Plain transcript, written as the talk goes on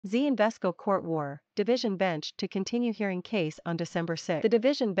Zee-Invesco Court War, Division Bench to continue hearing case on December 6. The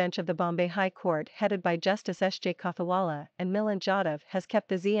Division Bench of the Bombay High Court headed by Justice S.J. Kathawalla and Milind Jadhav has kept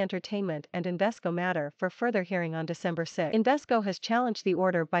the Zee Entertainment and Invesco matter for further hearing on December 6. Invesco has challenged the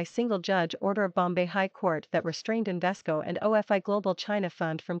order by single-judge order of Bombay High Court that restrained Invesco and OFI Global China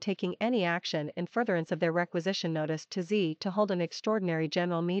Fund from taking any action in furtherance of their requisition notice to Zee to hold an extraordinary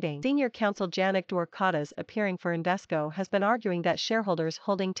general meeting. Senior counsel Janak Dwarkadas, appearing for Invesco, has been arguing that shareholders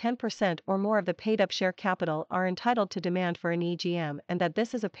holding 10% or more of the paid-up share capital are entitled to demand for an EGM and that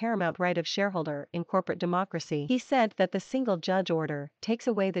this is a paramount right of shareholder in corporate democracy. He said that the single-judge order takes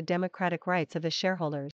away the democratic rights of the shareholders.